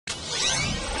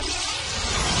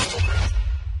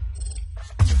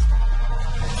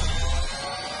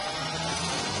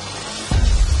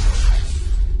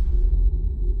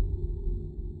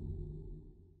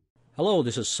Hello,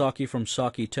 this is Saki from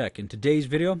Saki Tech. In today's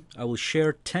video, I will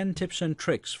share 10 tips and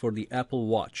tricks for the Apple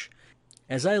Watch.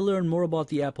 As I learn more about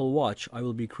the Apple Watch, I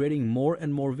will be creating more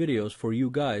and more videos for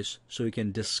you guys so you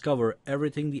can discover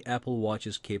everything the Apple Watch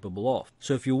is capable of.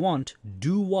 So if you want,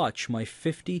 do watch my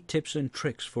 50 tips and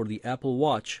tricks for the Apple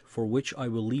Watch, for which I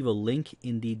will leave a link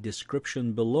in the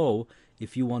description below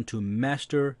if you want to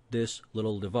master this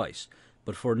little device.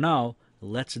 But for now,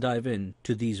 let's dive in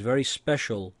to these very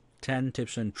special 10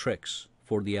 tips and tricks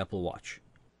for the Apple Watch.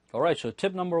 Alright, so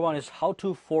tip number 1 is how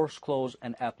to force close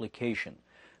an application.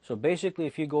 So basically,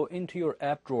 if you go into your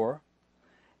app drawer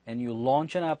and you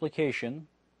launch an application,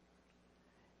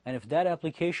 and if that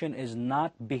application is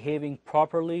not behaving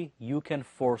properly, you can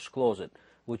force close it.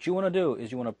 What you want to do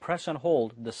is you want to press and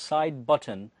hold the side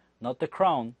button, not the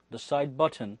crown, the side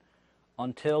button,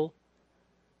 until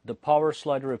the power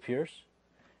slider appears.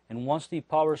 And once the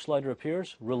power slider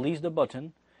appears, release the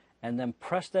button and then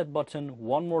press that button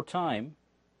one more time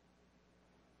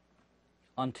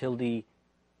until the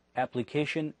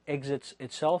application exits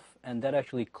itself, and that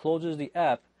actually closes the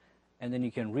app, and then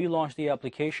you can relaunch the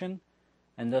application,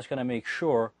 and that's going to make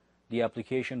sure the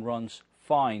application runs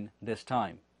fine this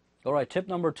time. Alright, tip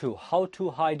number 2, how to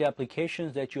hide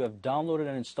applications that you have downloaded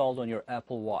and installed on your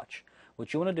Apple Watch.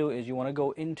 What you want to do is you want to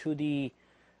go into the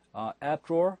app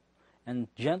drawer and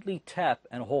gently tap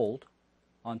and hold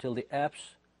until the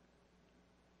apps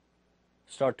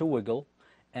start to wiggle,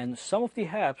 and some of the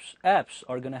apps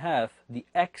are going to have the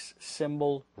X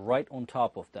symbol right on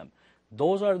top of them.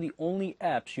 Those are the only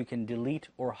apps you can delete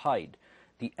or hide.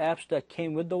 The apps that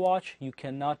came with the watch, you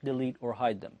cannot delete or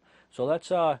hide them. So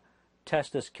let's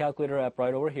test this calculator app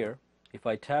right over here. If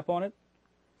I tap on it,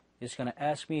 it's going to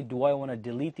ask me, do I want to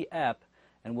delete the app?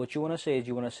 And what you want to say is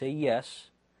you want to say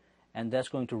yes, and that's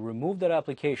going to remove that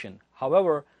application.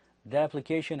 However, the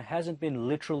application hasn't been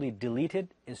literally deleted,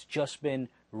 it's just been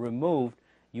removed.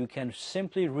 You can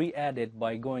simply re-add it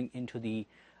by going into the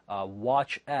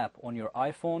Watch app on your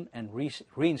iPhone and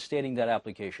reinstating that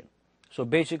application. So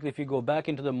basically, if you go back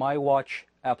into the My Watch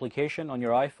application on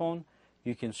your iPhone,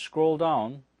 you can scroll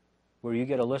down where you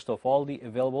get a list of all the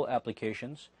available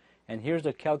applications. And here's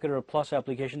the Calculator Plus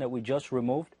application that we just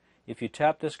removed. If you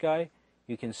tap this guy,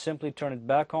 you can simply turn it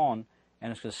back on,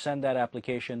 and it's going to send that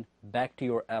application back to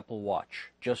your Apple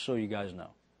Watch, just so you guys know.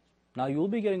 Now, you'll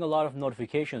be getting a lot of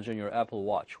notifications on your Apple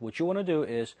Watch. What you want to do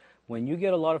is, when you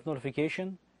get a lot of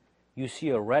notification, you see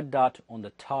a red dot on the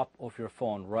top of your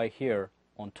phone right here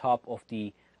on top of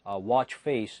the watch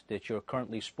face that you're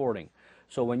currently sporting.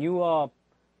 So when you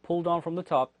pull down from the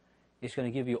top, it's going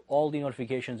to give you all the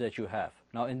notifications that you have.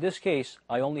 Now, in this case,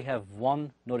 I only have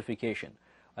one notification.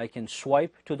 I can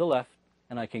swipe to the left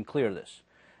and I can clear this.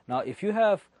 Now, if you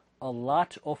have a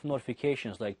lot of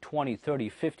notifications, like 20, 30,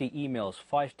 50 emails,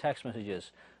 5 text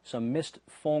messages, some missed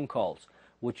phone calls,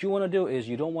 what you want to do is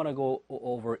you don't want to go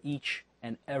over each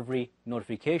and every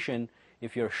notification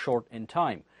if you're short in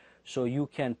time. So you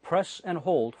can press and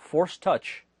hold, force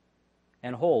touch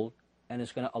and hold, and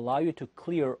it's going to allow you to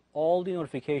clear all the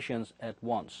notifications at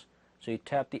once. So you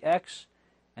tap the X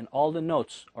and all the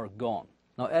notes are gone.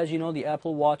 Now, as you know, the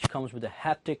Apple Watch comes with a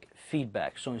haptic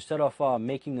feedback. So instead of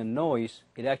making a noise,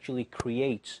 it actually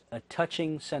creates a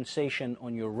touching sensation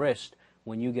on your wrist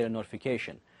when you get a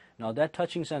notification. Now, that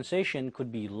touching sensation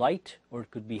could be light or it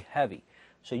could be heavy.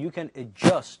 So you can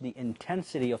adjust the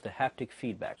intensity of the haptic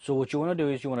feedback. So what you want to do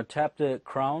is you want to tap the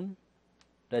crown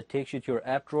that takes you to your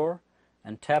app drawer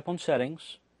and tap on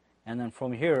settings. And then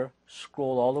from here,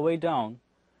 scroll all the way down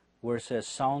where it says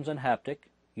sounds and haptic.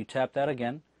 You tap that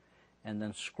again, and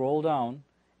then scroll down,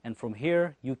 and from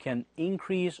here you can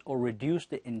increase or reduce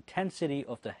the intensity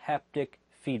of the haptic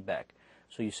feedback.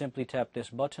 So you simply tap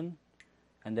this button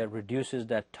and that reduces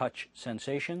that touch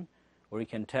sensation, or you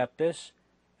can tap this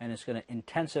and it's going to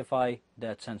intensify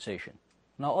that sensation.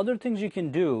 Now, other things you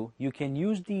can do, you can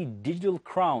use the digital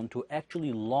crown to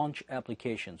actually launch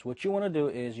applications. What you want to do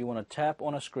is you want to tap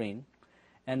on a screen,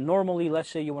 and normally, let's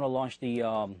say you want to launch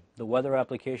the weather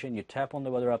application, you tap on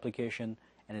the weather application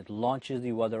and it launches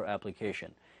the weather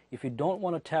application. If you don't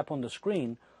want to tap on the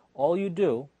screen, all you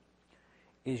do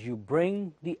is you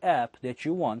bring the app that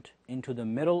you want into the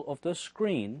middle of the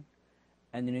screen,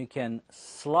 and then you can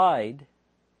slide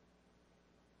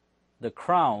the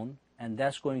crown, and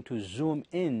that's going to zoom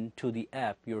in to the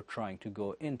app you're trying to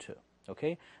go into.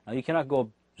 Okay? Now, you cannot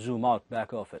go zoom out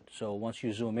back of it. So once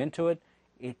you zoom into it,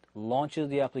 it launches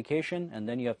the application, and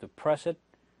then you have to press it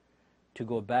to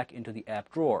go back into the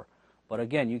app drawer. But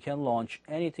again, you can launch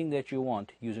anything that you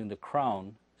want using the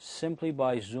crown simply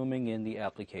by zooming in the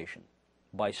application,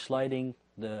 by sliding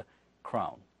the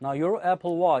crown. Now your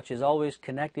Apple Watch is always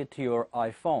connected to your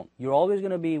iPhone. You're always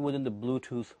going to be within the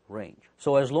Bluetooth range.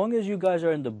 So as long as you guys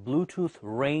are in the Bluetooth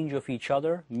range of each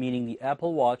other, meaning the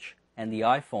Apple Watch and the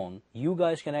iPhone, you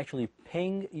guys can actually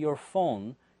ping your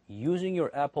phone using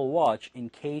your Apple Watch in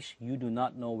case you do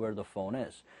not know where the phone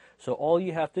is. So all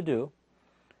you have to do,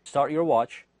 start your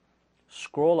watch,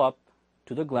 scroll up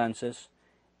to the glances,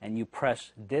 and you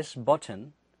press this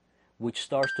button, which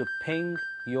starts to ping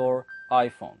your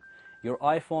iPhone. Your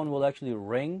iPhone will actually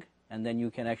ring, and then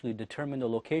you can actually determine the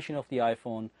location of the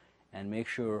iPhone and make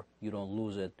sure you don't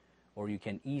lose it, or you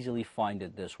can easily find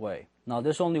it this way. Now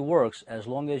this only works as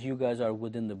long as you guys are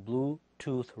within the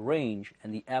Bluetooth range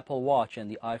and the Apple Watch and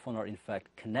the iPhone are in fact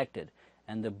connected.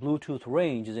 And the Bluetooth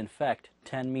range is in fact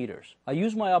 10 meters. I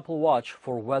use my Apple Watch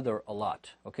for weather a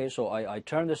lot. Okay, so I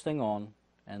turn this thing on,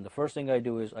 and the first thing I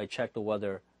do is I check the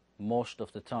weather most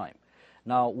of the time.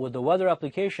 Now with the weather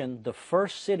application, the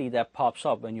first city that pops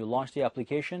up when you launch the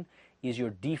application is your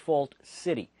default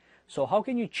city. So how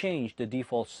can you change the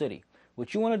default city?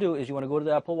 What you want to do is you want to go to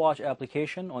the Apple Watch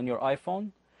application on your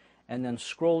iPhone, and then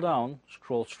scroll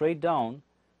straight down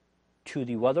to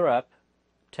the weather app,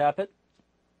 tap it,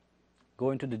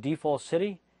 go into the default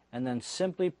city, and then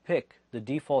simply pick the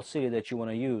default city that you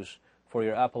want to use for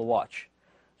your Apple Watch.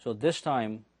 So this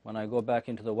time when I go back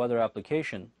into the weather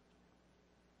application,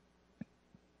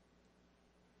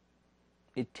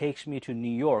 it takes me to New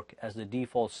York as the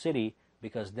default city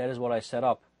because that is what I set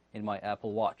up in my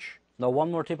Apple Watch. Now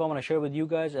one more tip I want to share with you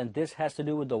guys, and this has to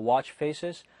do with the watch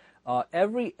faces.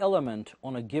 Every element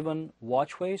on a given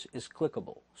watch face is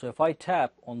clickable. So if I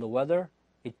tap on the weather,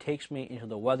 it takes me into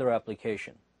the weather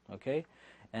application. Okay,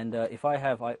 and if I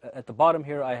have, at the bottom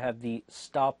here I have the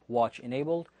stopwatch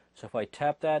enabled. So if I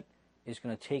tap that, it's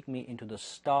going to take me into the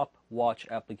stopwatch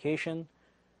application.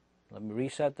 Let me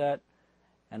reset that.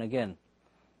 And again,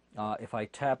 if I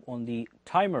tap on the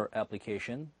timer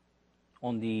application,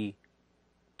 on the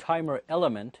timer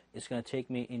element, it's going to take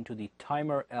me into the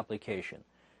timer application.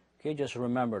 Okay, just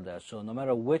remember that. So no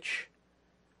matter which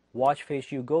watch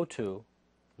face you go to,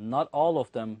 not all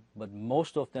of them, but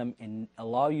most of them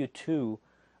allow you to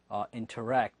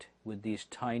interact with these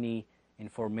tiny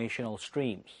informational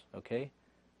streams. Okay,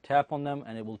 tap on them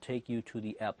and it will take you to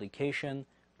the application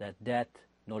that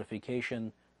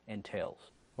notification entails.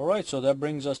 Alright, so that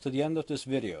brings us to the end of this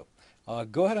video.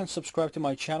 Go ahead and subscribe to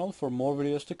my channel for more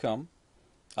videos to come.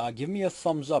 Give me a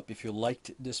thumbs up if you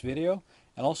liked this video,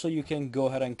 and also you can go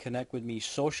ahead and connect with me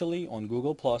socially on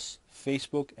Google+,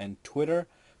 Facebook, and Twitter,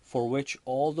 for which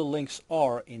all the links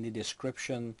are in the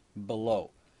description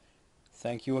below.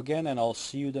 Thank you again, and I'll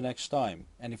see you the next time.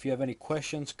 And if you have any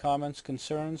questions, comments,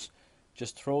 concerns,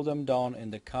 just throw them down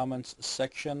in the comments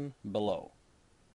section below.